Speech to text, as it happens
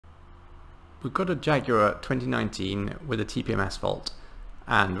We've got a Jaguar 2019 with a TPMS fault,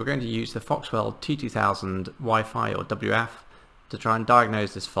 and we're going to use the Foxwell T2000 Wi-Fi or WF to try and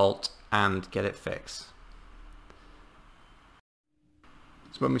diagnose this fault and get it fixed.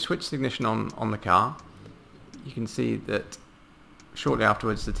 So when we switch the ignition on the car, you can see that shortly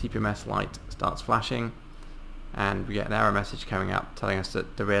afterwards the TPMS light starts flashing and we get an error message coming up telling us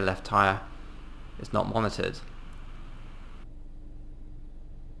that the rear left tyre is not monitored.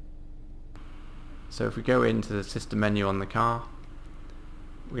 So if we go into the system menu on the car,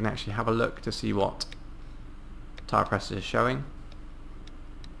 we can actually have a look to see what tyre pressure is showing.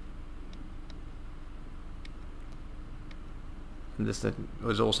 And this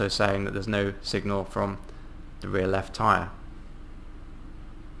was also saying that there's no signal from the rear left tyre.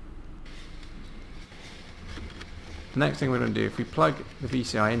 The next thing we're going to do, if we plug the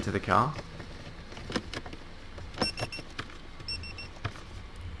VCI into the car,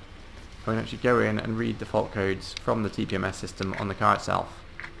 we can actually go in and read the fault codes from the TPMS system on the car itself.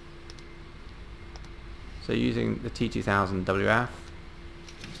 So using the T2000 WF,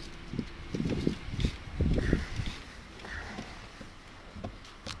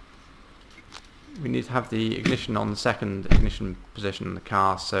 we need to have the ignition on the second ignition position in the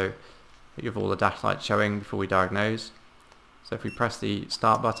car, so you have all the dash lights showing before we diagnose. So if we press the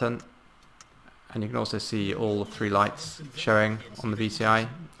start button, and you can also see all the three lights showing on the VCI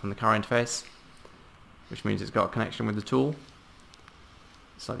on the car interface, which means it's got a connection with the tool.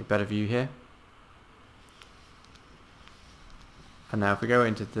 Slightly better view here. And now if we go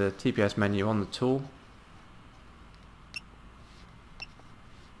into the TPS menu on the tool,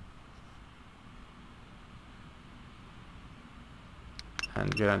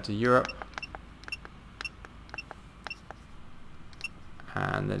 and go down to Europe,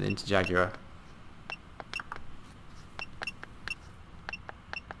 and then into Jaguar.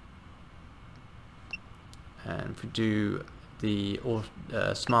 And if we do the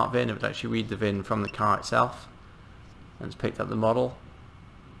smart VIN, it would actually read the VIN from the car itself, and it's picked up the model,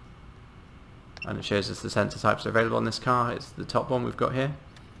 and it shows us the sensor types available on this car. It's the top one we've got here.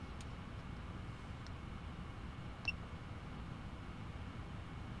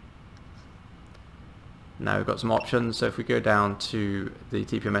 Now we've got some options, so if we go down to the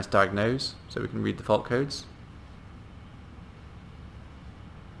TPMS diagnose, so we can read the fault codes.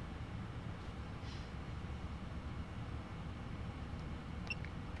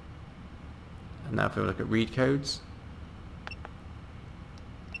 And now if we look at read codes,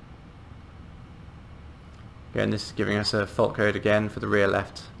 again this is giving us a fault code again for the rear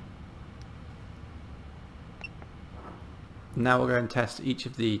left. Now we'll go and test each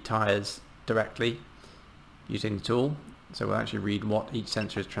of the tyres directly using the tool, so we'll actually read what each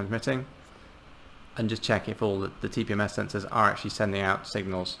sensor is transmitting and just check if all the TPMS sensors are actually sending out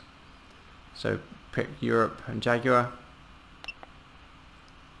signals. So pick Europe and Jaguar,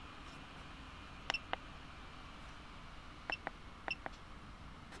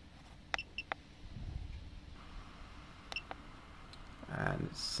 and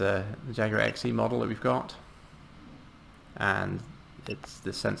it's the Jaguar XE model that we've got, and it's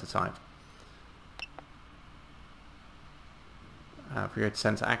the sensor type. If we go to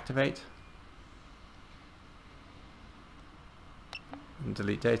sensor activate and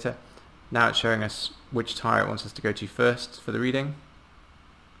delete data, now it's showing us which tyre it wants us to go to first for the reading.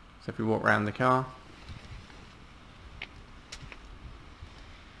 So if we walk around the car,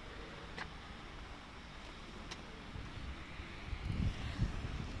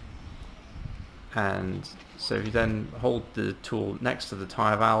 and so if you then hold the tool next to the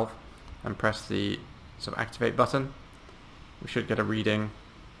tyre valve and press the sort of activate button, we should get a reading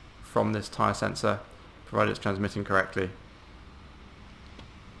from this tyre sensor, provided it's transmitting correctly.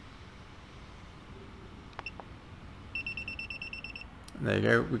 And there you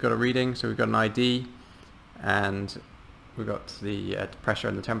go, we've got a reading, so we've got an ID, and we've got the pressure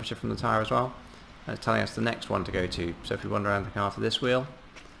and the temperature from the tyre as well. And it's telling us the next one to go to. So if we wander around the car to this wheel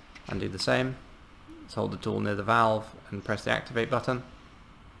and do the same, let's hold the tool near the valve and press the activate button.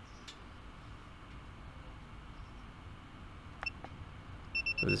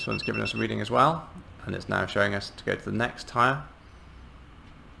 So this one's given us a reading as well, and it's now showing us to go to the next tyre.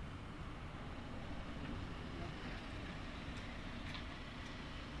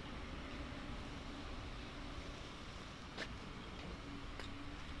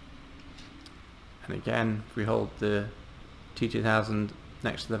 And again, if we hold the T2000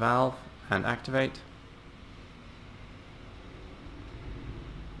 next to the valve and activate,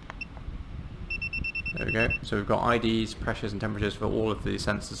 there we go. So we've got IDs, pressures and temperatures for all of the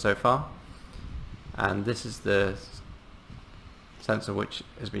sensors so far, and this is the sensor which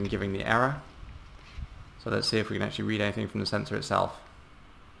has been giving the error. So let's see if we can actually read anything from the sensor itself.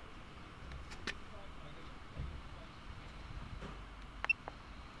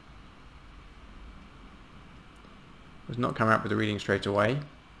 It's not coming up with the reading straight away.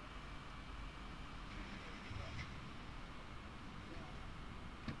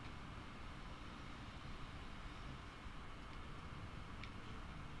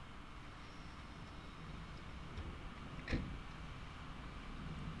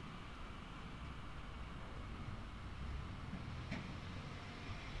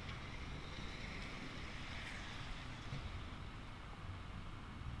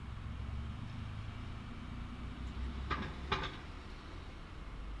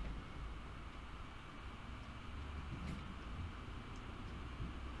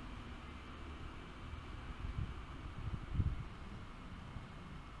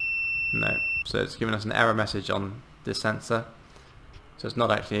 No, so it's given us an error message on this sensor, so it's not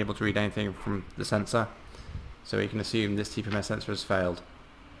actually able to read anything from the sensor, so we can assume this TPMS sensor has failed.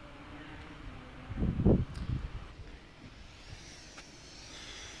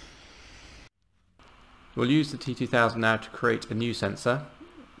 We'll use the T2000 now to create a new sensor.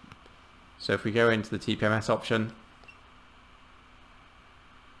 So if we go into the TPMS option,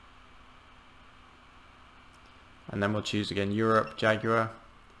 and then we'll choose again Europe, Jaguar,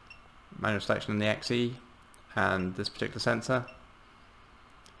 manual selection on the XE, and this particular sensor.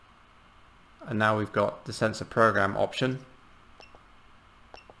 And now we've got the sensor program option,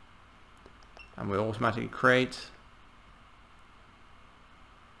 and we'll automatically create.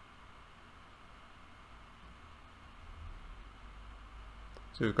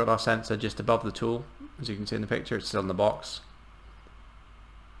 So we've got our sensor just above the tool. As you can see in the picture, it's still in the box.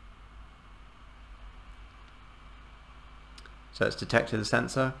 So it's detected the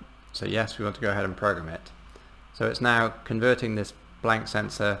sensor. So yes, we want to go ahead and program it. So it's now converting this blank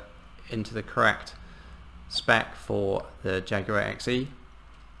sensor into the correct spec for the Jaguar XE.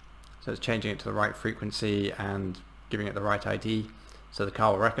 So it's changing it to the right frequency and giving it the right ID so the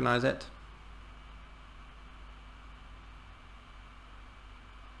car will recognize it.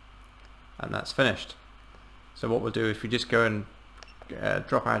 And that's finished. So what we'll do, if we just go and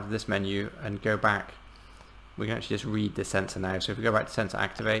drop out of this menu and go back, we can actually just read the sensor now. So if we go back to sensor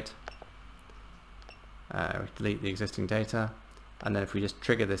activate, we delete the existing data, and then if we just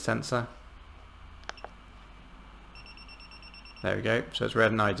trigger this sensor, there we go. So it's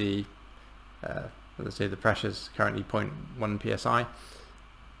read an ID. Let's say the pressure is currently 0.1 psi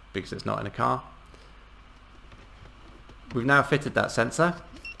because it's not in a car. We've now fitted that sensor,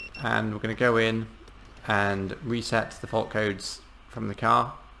 and we're going to go in and reset the fault codes from the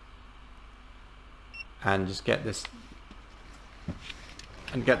car and just get this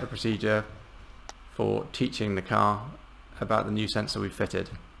and get the procedure for teaching the car about the new sensor we've fitted.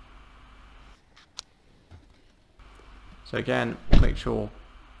 So again, we'll make sure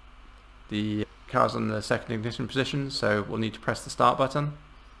the car's on the second ignition position, so we'll need to press the start button.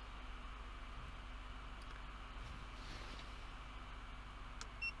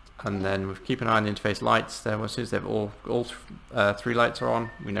 And then we'll keep an eye on the interface lights. Then as soon as they've all three lights are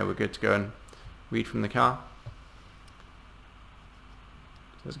on, we know we're good to go and read from the car.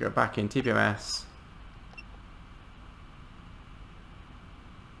 So let's go back in TPMS.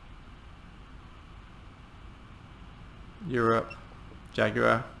 Europe,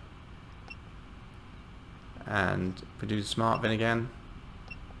 Jaguar, and produce smart VIN again.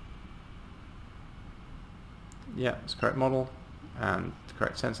 Yeah, it's the correct model and the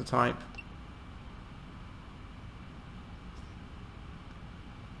correct sensor type.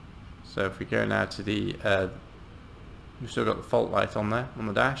 So if we go now to the, we've still got the fault light on there on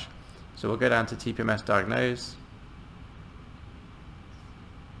the dash. So we'll go down to TPMS diagnose.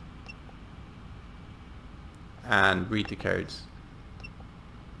 And read the codes.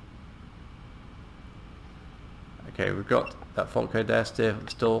 Okay, we've got that fault code there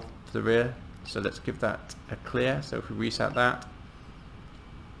still to the rear, so let's give that a clear. So if we reset that,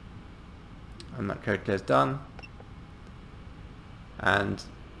 and that code clear is done, and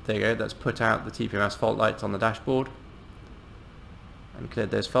there you go, that's put out the TPMS fault lights on the dashboard and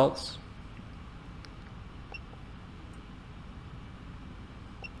cleared those faults.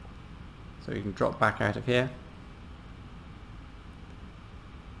 So you can drop back out of here.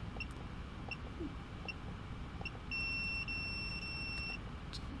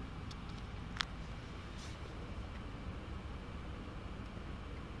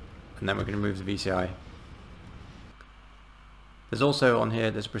 And then we're going to remove the VCI. There's also on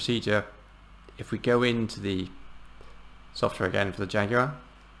here, there's a procedure, if we go into the software again for the Jaguar,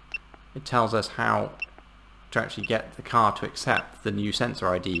 it tells us how to actually get the car to accept the new sensor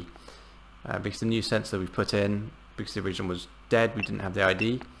ID, because the new sensor we've put in, because the original was dead, we didn't have the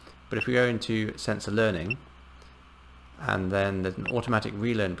ID. But if we go into sensor learning, and then there's an automatic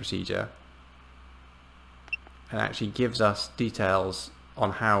relearn procedure, and actually gives us details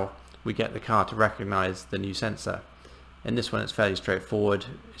on how we get the car to recognize the new sensor. In this one it's fairly straightforward.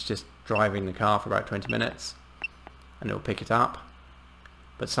 It's just driving the car for about 20 minutes and it'll pick it up.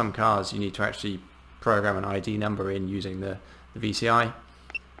 But some cars you need to actually program an ID number in using the VCI,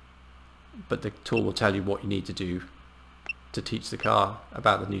 but the tool will tell you what you need to do to teach the car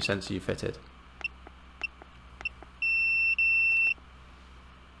about the new sensor you fitted.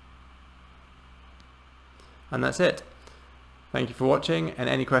 And that's it. Thank you for watching, and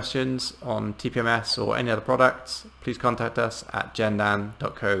any questions on TPMS or any other products, please contact us at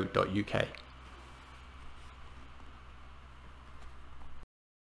gendan.co.uk.